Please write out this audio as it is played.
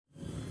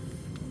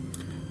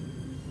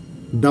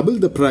Double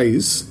the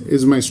price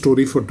is my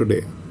story for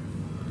today.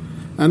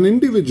 An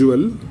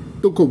individual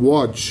took a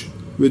watch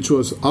which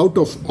was out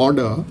of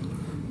order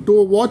to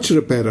a watch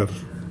repairer.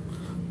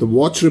 The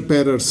watch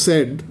repairer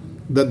said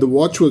that the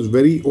watch was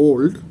very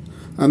old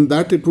and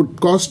that it would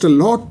cost a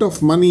lot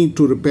of money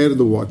to repair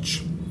the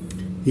watch.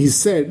 He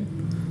said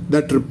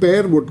that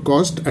repair would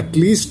cost at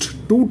least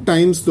 2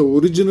 times the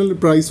original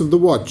price of the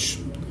watch.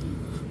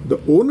 The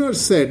owner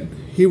said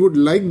he would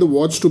like the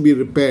watch to be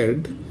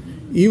repaired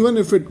even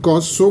if it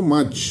cost so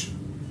much.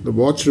 The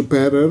watch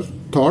repairer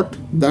thought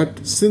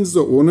that since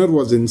the owner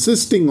was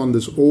insisting on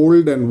this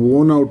old and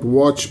worn out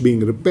watch being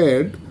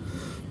repaired,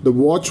 the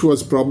watch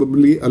was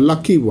probably a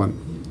lucky one.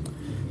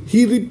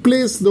 He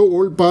replaced the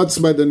old parts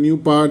by the new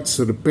parts,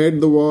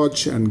 repaired the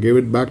watch and gave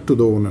it back to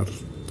the owner.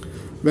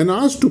 When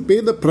asked to pay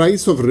the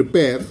price of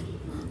repair,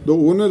 the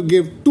owner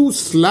gave 2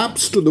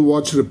 slaps to the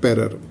watch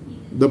repairer.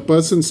 The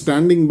person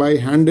standing by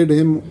handed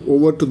him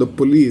over to the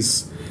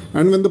police,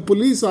 and when the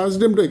police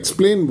asked him to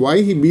explain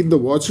why he beat the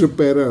watch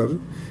repairer,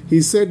 he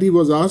said he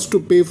was asked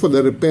to pay for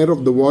the repair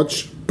of the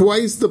watch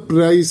twice the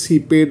price he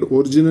paid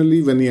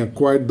originally when he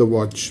acquired the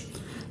watch.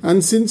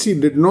 And since he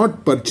did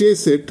not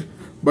purchase it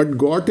but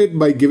got it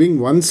by giving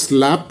 1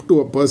 slap to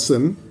a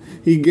person,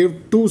 he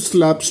gave 2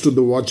 slaps to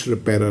the watch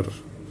repairer.